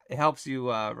 It helps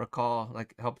you recall,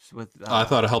 like, helps with... I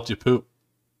thought it helped you poop.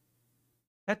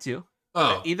 that too.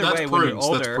 Oh, Either that's way, prunes. when you're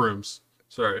older... That's prunes.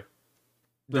 Sorry.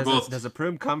 They're both... Does a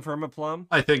prune come from a plum?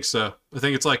 I think so. I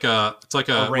think it's like a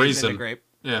A raisin. and a grape.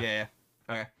 Yeah. Yeah.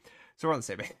 Okay. So we're on the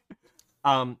same page.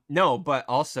 No, but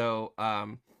also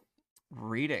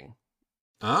reading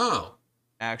Oh.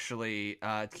 actually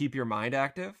keep your mind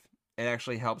active. It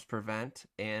actually helps prevent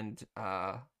and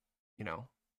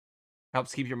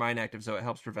helps keep your mind active, so it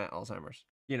helps prevent Alzheimer's.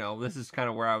 You know, this is kind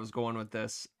of where I was going with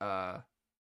this.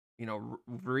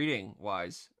 Reading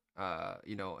wise,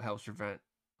 helps prevent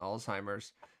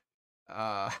Alzheimer's.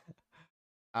 What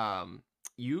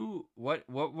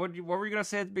were you gonna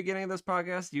say at the beginning of this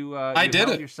podcast? You did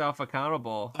held it. yourself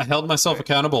accountable. I held myself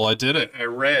accountable. I did it. I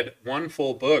read one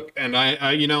full book, and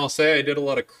I'll say I did a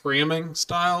lot of cramming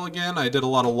style again. I did a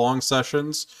lot of long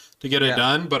sessions to get it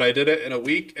done, but I did it in a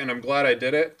week, and I'm glad I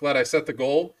did it. Glad I set the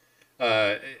goal.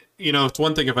 It's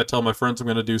one thing if I tell my friends I'm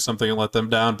going to do something and let them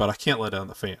down, but I can't let down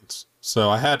the fans. So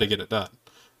I had to get it done.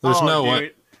 There's no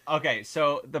way. Okay,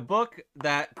 so the book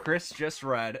that Chris just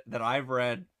read, that I've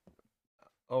read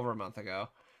over a month ago,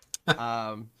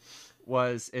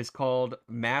 is called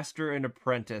Master and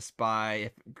Apprentice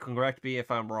by, correct me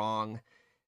if I'm wrong,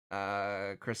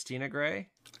 Christina Gray?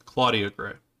 Claudia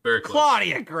Gray. Very close.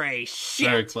 Claudia Gray, shit!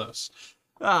 Very close.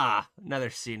 Another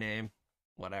C name.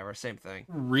 Whatever, same thing.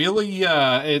 Really,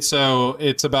 it's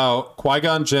about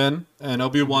Qui-Gon Jinn and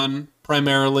Obi-Wan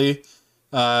primarily.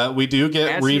 We do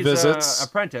get as revisits. He's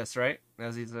apprentice, right?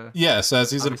 As he's an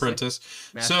apprentice.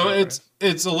 Master So apprentice.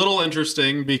 it's a little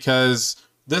interesting because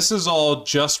this is all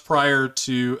just prior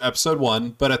to episode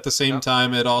 1, but at the same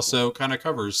time, it also kind of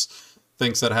covers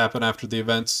things that happen after the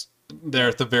events there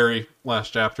at the very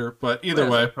last chapter. But either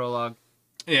way, prologue.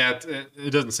 Yeah, it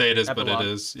doesn't say it is, Epilogue. but it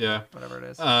is. Yeah, Whatever it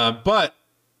is.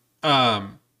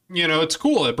 It's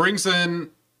cool. It brings in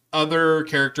other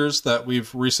characters that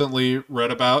we've recently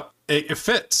read about. It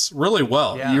fits really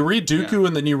well. Yeah. You read Dooku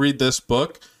and then you read this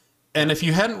book. And if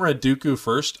you hadn't read Dooku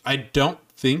first, I don't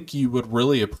think you would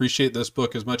really appreciate this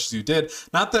book as much as you did.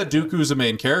 Not that Dooku's a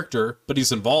main character, but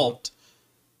he's involved.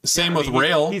 Same with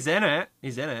Rail. He's in it.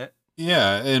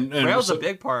 Yeah, and Rail's a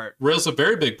big part. Rail's a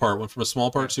very big part. Went from a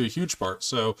small part to a huge part.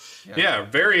 So, yeah,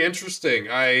 very interesting.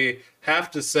 I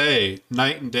have to say,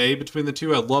 night and day between the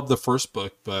two. I love the first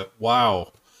book, but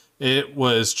wow, it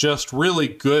was just really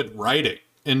good writing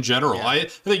in general. Yeah. I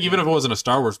think even if it wasn't a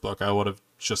Star Wars book, I would have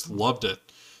just loved it.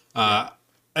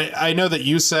 I know that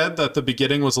you said that the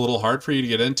beginning was a little hard for you to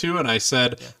get into, and I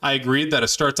said I agreed that it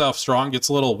starts off strong, gets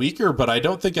a little weaker, but I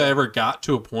don't think I ever got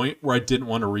to a point where I didn't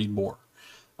want to read more.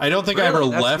 I don't think I ever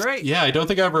left. Great. Yeah, I don't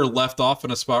think I ever left off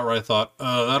in a spot where I thought,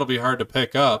 "Oh, that'll be hard to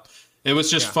pick up." It was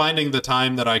just finding the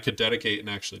time that I could dedicate and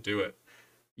actually do it.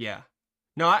 Yeah.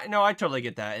 No, I totally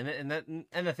get that,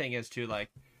 and the thing is too,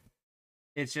 like,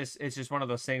 it's just one of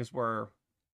those things where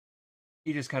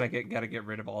you just kind of got to get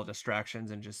rid of all distractions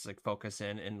and just like focus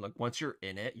in, and like once you're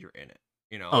in it, you're in it.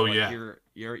 You know, oh like yeah,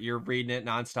 you're reading it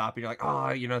nonstop, and you're like, oh,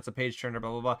 it's a page turner,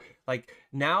 blah blah blah. Like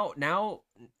now,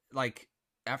 like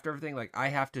after everything, like I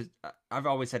have to. I've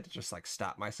always had to just like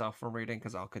stop myself from reading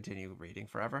because I'll continue reading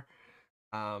forever.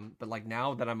 But like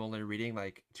now that I'm only reading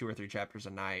like 2 or 3 chapters a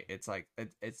night, it's like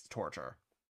it's torture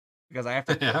because I have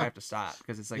to Yeah. I have to stop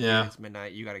because it's like Yeah. dude, it's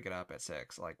midnight. You got to get up at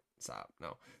 6. Like stop.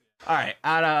 No. All right.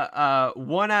 Out of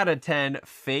 1 out of 10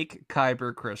 fake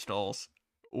Kyber crystals,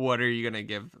 what are you gonna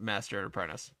give Master and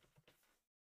Apprentice?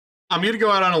 I'm going to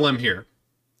go out on a limb here.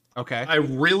 Okay. I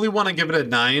really want to give it a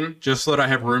 9 just so that I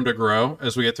have room to grow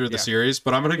as we get through the Yeah. series,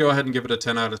 but I'm going to go ahead and give it a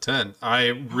 10 out of 10. I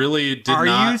really did Are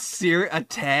not. you serious? A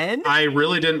 10? I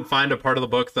really didn't find a part of the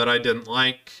book that I didn't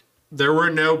like. There were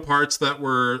no parts that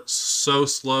were so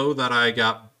slow that I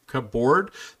got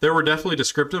bored. There were definitely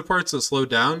descriptive parts that slowed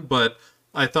down, but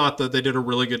I thought that they did a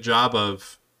really good job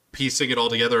of piecing it all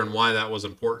together and why that was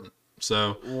important.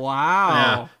 So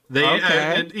Wow. yeah,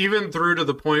 Okay. and even through to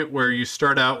the point where you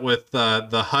start out with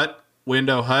the hut,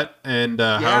 window hut, and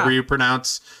however you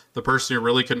pronounce the person who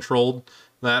really controlled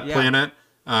that planet,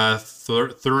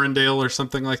 Thurendale or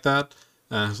something like that.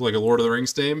 It's like a Lord of the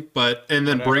Rings name, and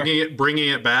then bringing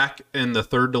it back in the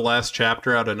third to last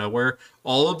chapter out of nowhere.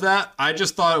 All of that, I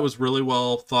just thought it was really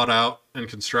well thought out and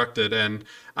constructed. And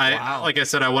like I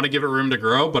said, I want to give it room to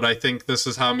grow, but I think this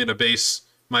is how I'm going to base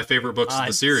my favorite books in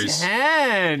the series.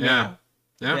 10. Yeah.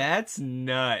 That's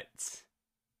nuts.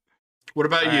 What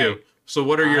about All you? right. So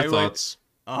what are your I would- thoughts?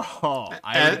 Oh,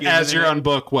 As you're on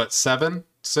book, what, 7?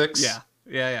 6?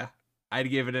 Yeah. I'd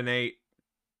give it an 8.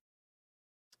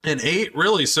 An 8?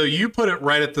 Really? So you put it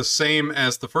right at the same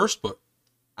as the first book.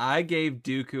 I gave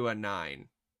Dooku a 9.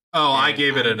 Oh, I And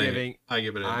gave it I'm an giving- 8. I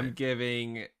give it an 8. I'm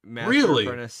giving Master Really?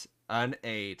 Apprentice an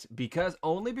 8 because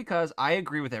I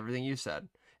agree with everything you said,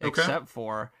 Okay.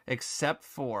 except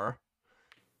for,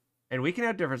 and we can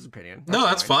have different opinion. No,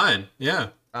 that's fine. Yeah.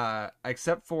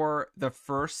 Except for the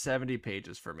first 70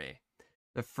 pages for me.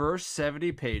 The first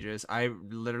 70 pages, I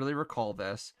literally recall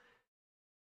this.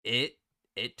 It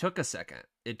took a second.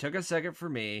 It took a second for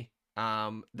me.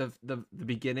 The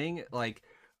beginning, like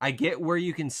I get where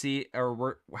you can see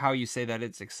or how you say that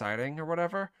it's exciting or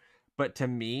whatever, but to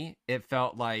me, it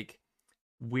felt like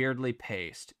weirdly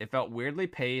paced. It felt weirdly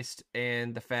paced,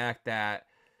 and the fact that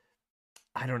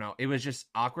I don't know, it was just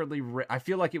awkwardly. I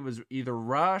feel like it was either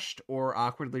rushed or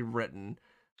awkwardly written,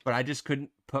 but I just couldn't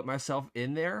put myself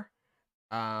in there.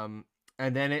 And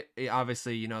then it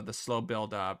obviously, the slow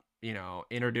build up,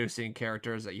 introducing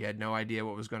characters that you had no idea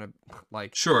what was going to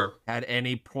like Sure. at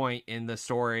any point in the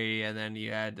story, and then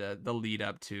you had the lead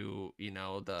up to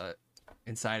the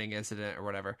inciting incident or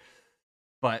whatever.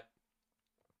 But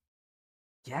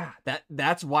yeah,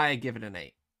 that's why I give it an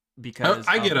 8, because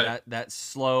I get it. That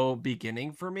slow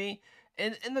beginning for me.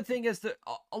 And the thing is that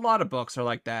a lot of books are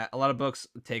like that. A lot of books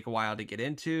take a while to get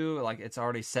into. Like it's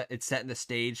already set. It's setting the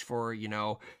stage for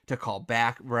to call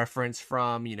back reference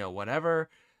from whatever.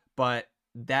 But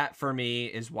that for me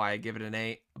is why I give it an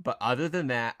 8. But other than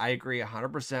that, I agree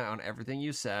 100% on everything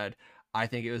you said. I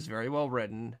think it was very well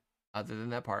written. Other than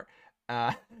that part,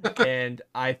 and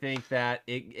I think that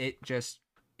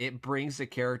it brings the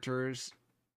characters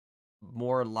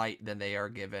more light than they are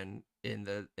given in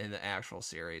the actual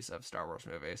series of Star Wars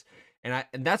movies. And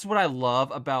that's what I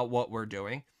love about what we're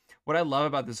doing. What I love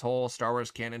about this whole Star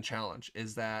Wars canon challenge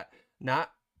is that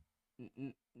not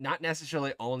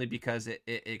necessarily only because it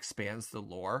expands the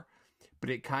lore, but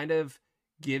it kind of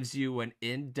gives you an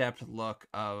in-depth look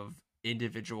of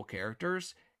individual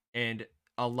characters and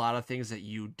a lot of things that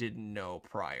you didn't know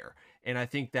prior. And I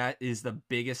think that is the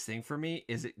biggest thing for me,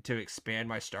 is to expand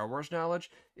my Star Wars knowledge,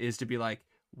 is to be like,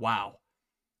 wow,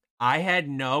 I had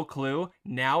no clue.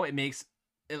 Now it makes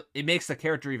the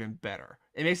character even better.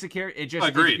 It makes the character,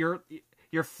 Agreed.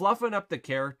 You're fluffing up the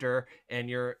character, and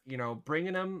you're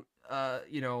bringing them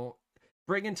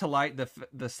bringing to light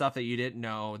the stuff that you didn't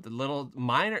know, the little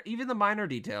minor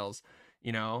details.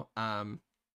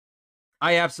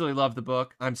 I absolutely love the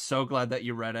book. I'm so glad that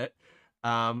you read it.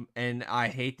 And I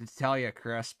hate to tell you,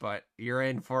 Chris, but you're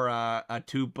in for a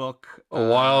 2-book A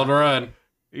wild run.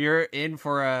 You're in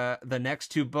for the next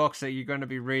 2 books that you're going to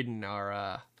be reading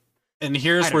are And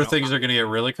here's I don't where know. things are going to get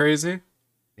really crazy.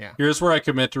 Yeah. Here's where I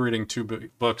commit to reading 2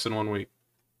 books in 1 week.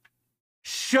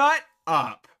 Shut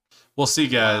up. We'll see,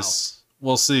 guys.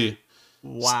 We'll see.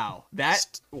 Wow.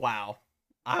 That's all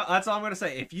I'm going to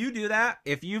say. If you do that,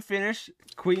 if you finish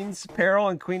Queen's Peril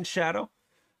and Queen's Shadow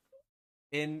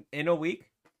in a week,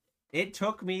 it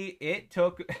took me a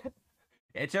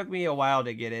while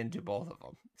to get into both of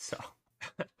them. So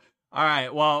all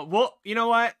right, well, you know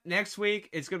what? Next week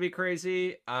it's going to be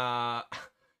crazy.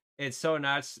 It's so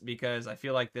nuts because I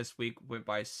feel like this week went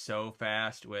by so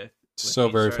fast with So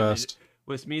me very starting fast.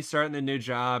 with me starting the new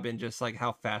job and just like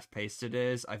how fast paced it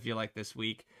is, I feel like this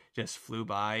week just flew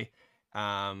by.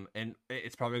 And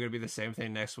it's probably going to be the same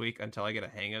thing next week until I get a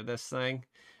hang of this thing.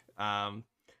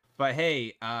 But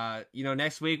hey,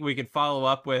 next week we can follow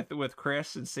up with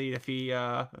Chris and see if he,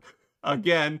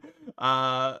 again,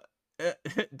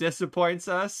 disappoints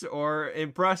us or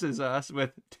impresses us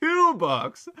with 2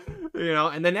 books,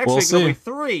 and the next week see. will be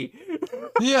 3.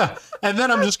 Yeah, and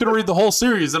then I'm just going to read the whole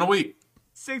series in a week.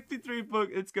 63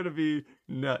 books. It's going to be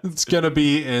nuts. It's going to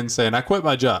be insane. I quit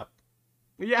my job.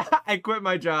 Yeah, I quit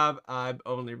my job. I'm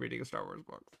only reading a Star Wars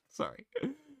book. Sorry.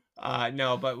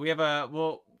 No, but we have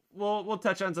we'll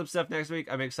touch on some stuff next week.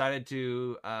 I'm excited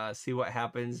to see what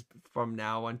happens from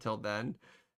now until then.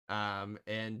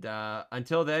 And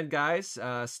until then, guys,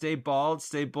 stay bald,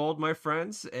 stay bold, my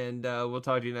friends, and we'll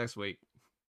talk to you next week.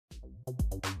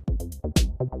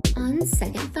 On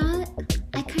second thought,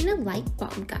 I kind of like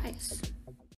bald guys.